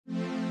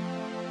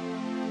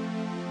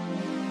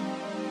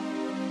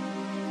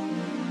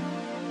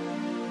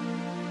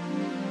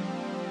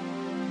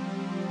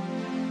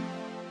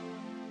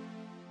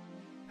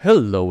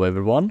Hello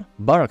everyone,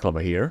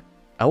 Baraklava here.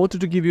 I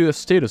wanted to give you a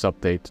status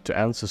update to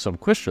answer some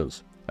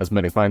questions, as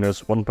Manic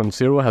Miners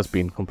 1.0 has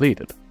been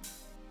completed.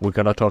 We're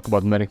gonna talk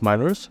about Manic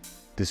Miners,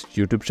 this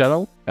YouTube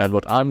channel, and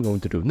what I'm going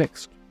to do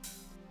next.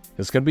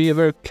 It's gonna be a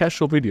very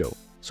casual video,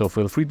 so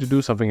feel free to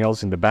do something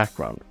else in the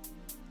background.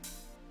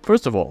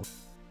 First of all,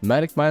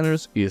 Manic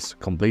Miners is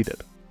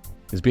completed.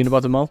 It's been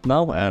about a month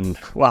now and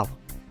wow,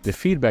 the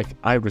feedback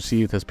I've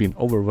received has been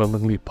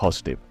overwhelmingly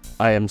positive.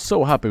 I am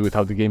so happy with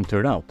how the game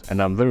turned out,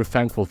 and I'm very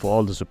thankful for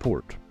all the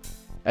support.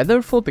 I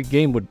never thought the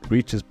game would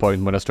reach this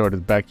point when I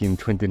started back in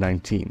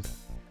 2019.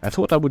 I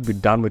thought I would be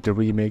done with the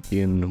remake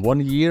in 1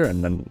 year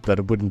and then that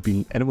it wouldn't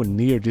be anywhere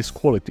near this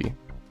quality.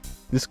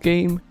 This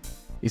game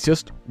is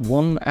just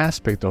one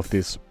aspect of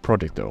this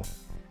project though,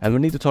 and we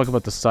need to talk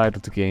about the side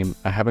of the game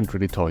I haven't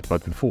really talked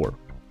about before,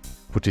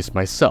 which is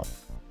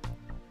myself.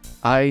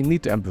 I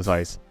need to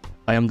emphasize,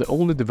 I am the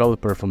only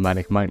developer for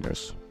Manic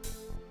Miners.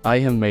 I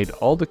have made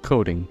all the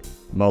coding,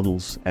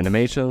 models,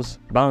 animations,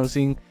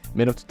 balancing,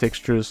 made of the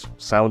textures,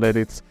 sound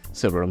edits,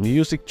 several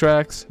music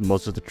tracks,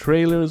 most of the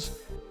trailers,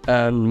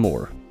 and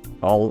more.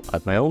 All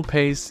at my own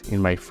pace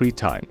in my free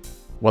time.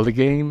 While the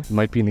game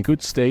might be in a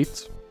good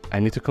state, I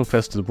need to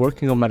confess that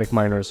working on Manic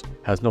Miners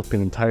has not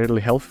been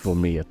entirely helpful for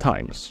me at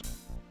times.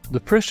 The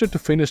pressure to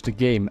finish the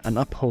game and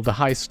uphold a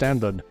high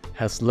standard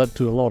has led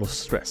to a lot of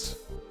stress.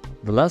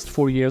 The last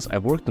 4 years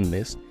I've worked on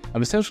this,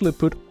 I've essentially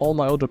put all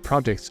my other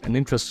projects and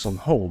interests on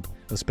hold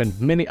and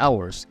spent many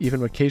hours, even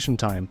vacation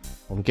time,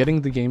 on getting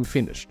the game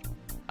finished.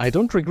 I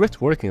don't regret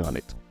working on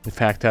it, in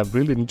fact I've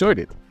really enjoyed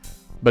it,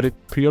 but it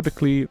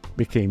periodically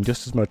became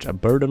just as much a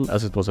burden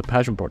as it was a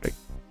passion project,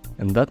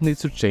 and that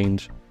needs to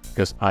change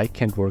because I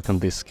can't work on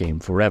this game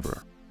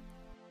forever.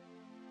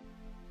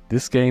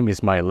 This game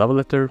is my love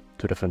letter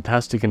to the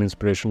fantastic and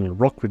inspirational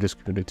rock readers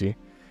community,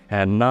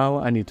 and now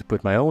I need to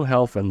put my own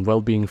health and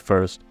well-being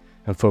first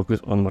and focus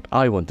on what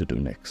I want to do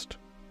next.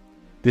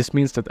 This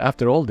means that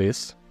after all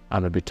this,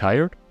 I'm a bit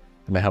tired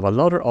and I have a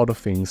lot of other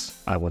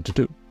things I want to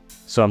do.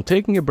 So I'm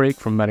taking a break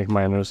from Manic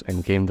Miners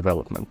and game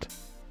development.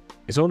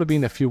 It's only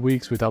been a few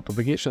weeks without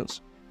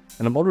obligations,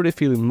 and I'm already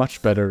feeling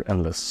much better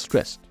and less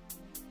stressed.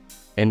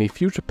 Any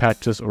future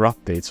patches or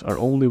updates are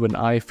only when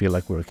I feel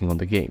like working on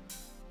the game.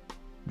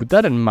 With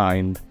that in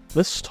mind,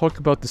 let's talk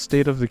about the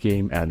state of the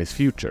game and its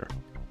future.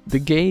 The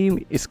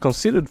game is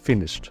considered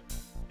finished.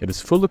 It is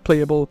fully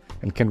playable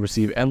and can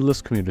receive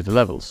endless community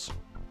levels.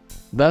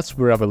 That's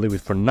where I will leave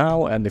it for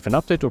now, and if an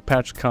update or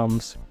patch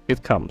comes,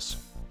 it comes.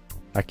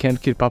 I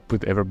can't keep up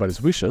with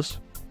everybody's wishes,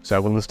 so I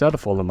will instead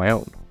follow my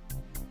own.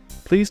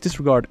 Please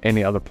disregard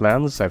any other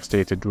plans I've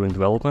stated during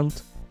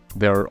development,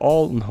 they are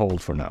all on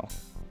hold for now.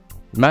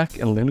 Mac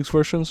and Linux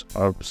versions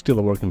are still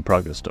a work in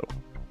progress though.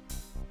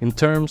 In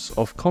terms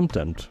of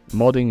content,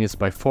 modding is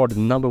by far the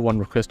 #1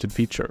 requested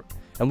feature,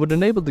 and would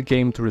enable the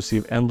game to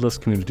receive endless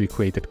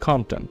community-created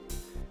content.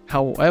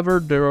 However,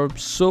 there are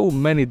so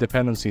many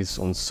dependencies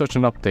on such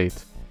an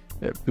update,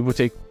 it would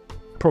take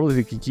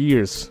probably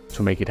years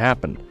to make it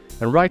happen,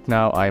 and right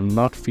now I am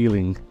not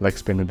feeling like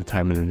spending the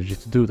time and energy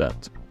to do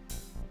that.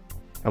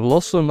 I will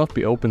also not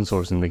be open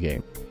sourcing the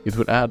game. It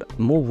would add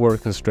more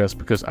work and stress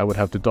because I would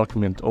have to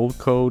document old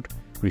code,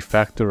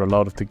 refactor a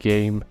lot of the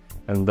game,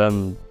 and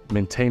then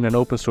maintain an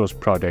open source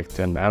project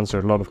and answer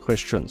a lot of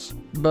questions.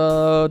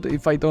 But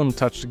if I don't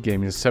touch the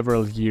game in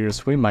several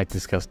years, we might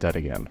discuss that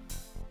again.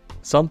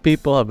 Some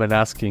people have been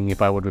asking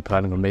if I would be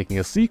planning on making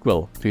a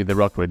sequel to the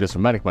Rock Raiders or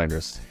Manic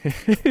Miners.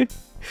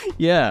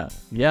 Yeah,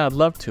 I'd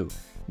love to,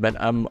 but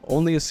I'm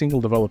only a single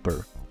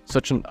developer.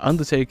 Such an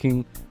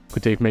undertaking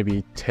could take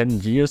maybe 10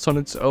 years on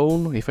its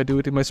own if I do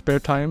it in my spare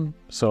time,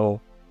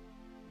 so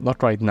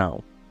not right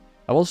now.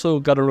 I've also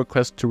got a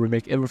request to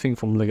remake everything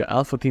from LEGO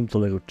Alpha Team to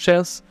LEGO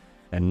Chess,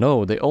 and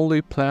no, the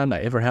only plan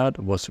I ever had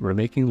was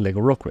remaking LEGO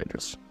Rock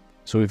Raiders.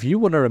 So if you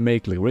want to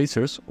remake LEGO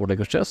Racers or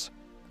LEGO Chess,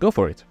 go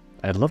for it.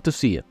 I'd love to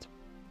see it.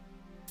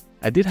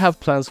 I did have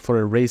plans for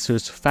a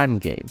Racers fan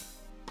game,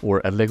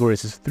 or a LEGO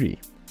Racers 3,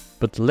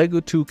 but LEGO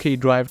 2K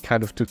Drive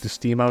kind of took the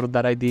steam out of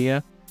that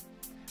idea.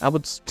 I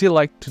would still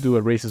like to do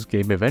a Racers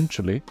game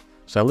eventually,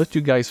 so I'll let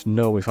you guys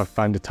know if I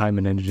find the time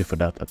and energy for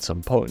that at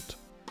some point.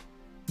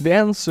 The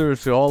answer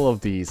to all of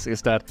these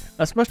is that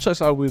as much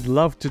as I would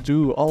love to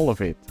do all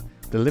of it,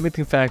 the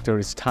limiting factor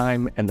is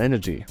time and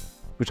energy,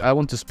 which I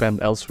want to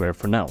spend elsewhere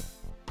for now.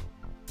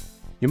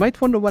 You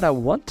might wonder what I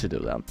want to do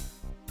then.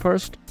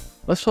 First,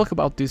 let's talk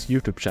about this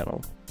YouTube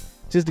channel.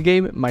 Since the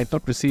game might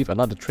not receive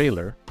another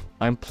trailer,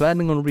 I'm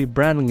planning on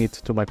rebranding it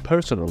to my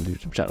personal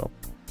YouTube channel.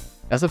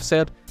 As I've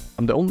said,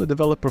 I'm the only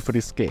developer for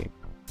this game.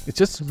 It's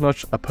just as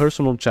much a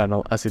personal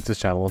channel as it's a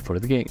channel for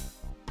the game.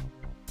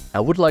 I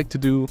would like to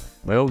do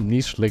my own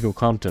niche LEGO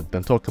content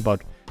and talk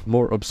about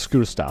more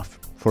obscure stuff.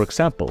 For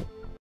example,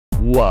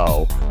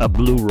 wow, a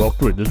blue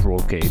Rock Raiders roll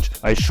cage.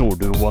 I sure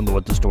do wonder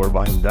what the story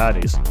behind that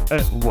is.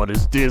 What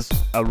is this?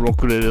 A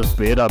Rock Raiders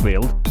beta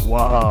build?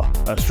 Wow,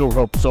 I sure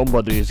hope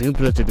somebody is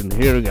interested in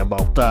hearing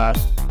about that.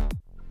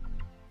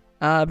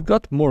 I've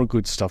got more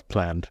good stuff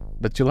planned,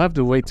 but you'll have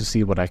to wait to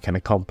see what I can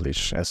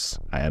accomplish, as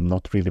I am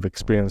not really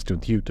experienced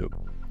with YouTube.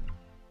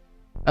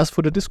 As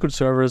for the Discord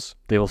servers,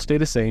 they will stay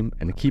the same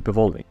and keep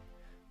evolving.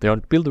 They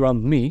aren't built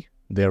around me,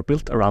 they are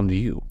built around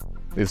you.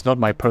 It's not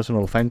my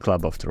personal fan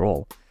club after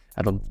all.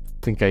 I don't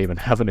think I even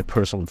have any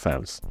personal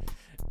fans.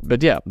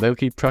 But yeah, they'll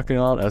keep trucking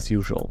on as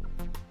usual.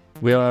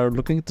 We are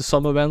looking into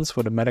some events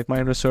for the Manic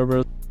Miners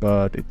server,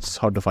 but it's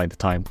hard to find the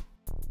time.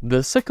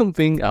 The second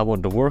thing I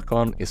want to work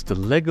on is the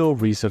LEGO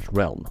Research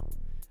Realm.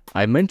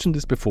 I mentioned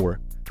this before.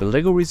 The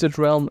LEGO Research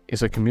Realm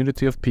is a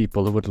community of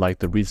people who would like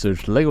to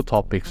research LEGO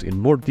topics in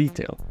more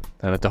detail,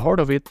 and at the heart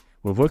of it,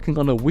 we're working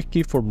on a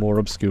wiki for more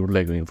obscure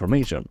LEGO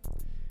information.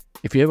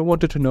 If you ever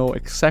wanted to know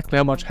exactly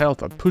how much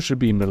health a pusher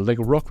beam in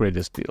LEGO Rock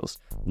Raiders deals,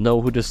 know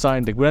who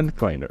designed the Grand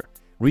Grinder,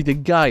 read a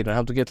guide on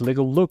how to get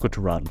LEGO Loco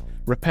to run,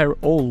 repair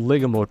all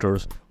LEGO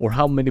motors, or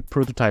how many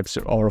prototypes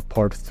there are of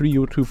part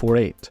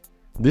 30248,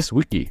 this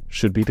wiki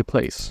should be the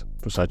place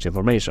for such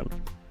information.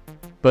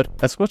 But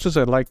as much as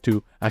I'd like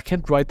to, I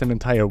can't write an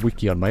entire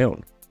wiki on my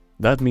own.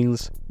 That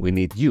means we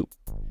need you.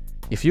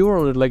 If you are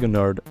a LEGO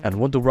nerd and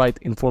want to write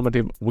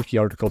informative wiki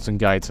articles and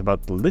guides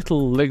about the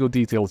little LEGO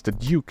details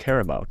that you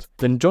care about,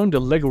 then join the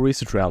LEGO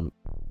Research Realm.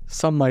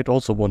 Some might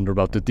also wonder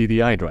about the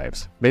DDI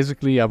drives.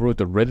 Basically, I wrote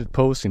a Reddit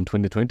post in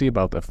 2020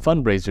 about a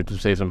fundraiser to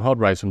save some hard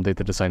drives from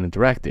Data Design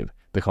Interactive,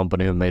 the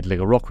company who made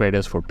LEGO Rock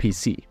Raiders for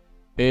PC.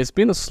 It's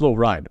been a slow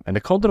ride, and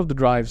the content of the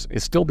drives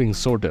is still being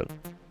sorted.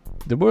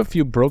 There were a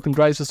few broken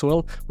drives as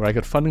well, where I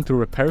got funding to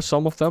repair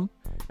some of them,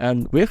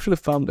 and we actually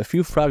found a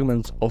few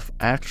fragments of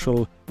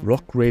actual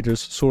Rock Raiders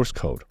source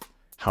code.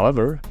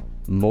 However,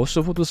 most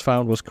of what was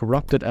found was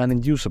corrupted and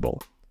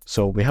unusable,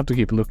 so we have to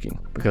keep looking,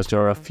 because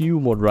there are a few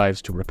more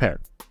drives to repair.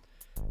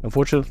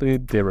 Unfortunately,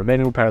 the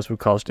remaining repairs will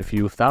cost a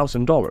few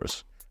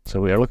 $1,000s,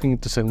 so we are looking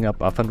into setting up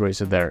a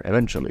fundraiser there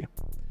eventually.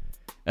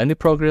 Any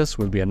progress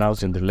will be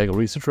announced in the LEGO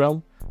Research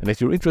Realm, and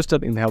if you're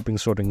interested in helping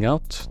sorting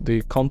out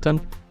the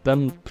content,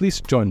 then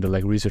please join the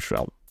LEGO Research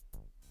Realm.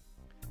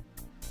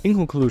 In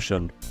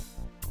conclusion,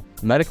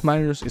 Manic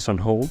Miners is on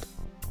hold,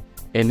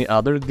 any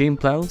other game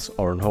plans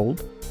are on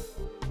hold,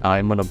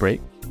 I'm on a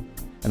break,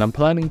 and I'm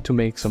planning to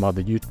make some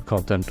other YouTube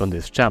content on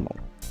this channel.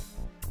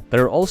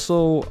 There are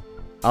also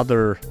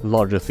other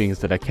larger things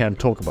that I can't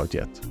talk about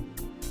yet.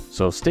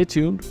 So stay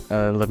tuned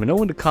and let me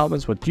know in the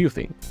comments what you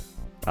think.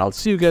 I'll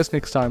see you guys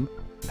next time.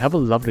 Have a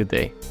lovely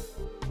day.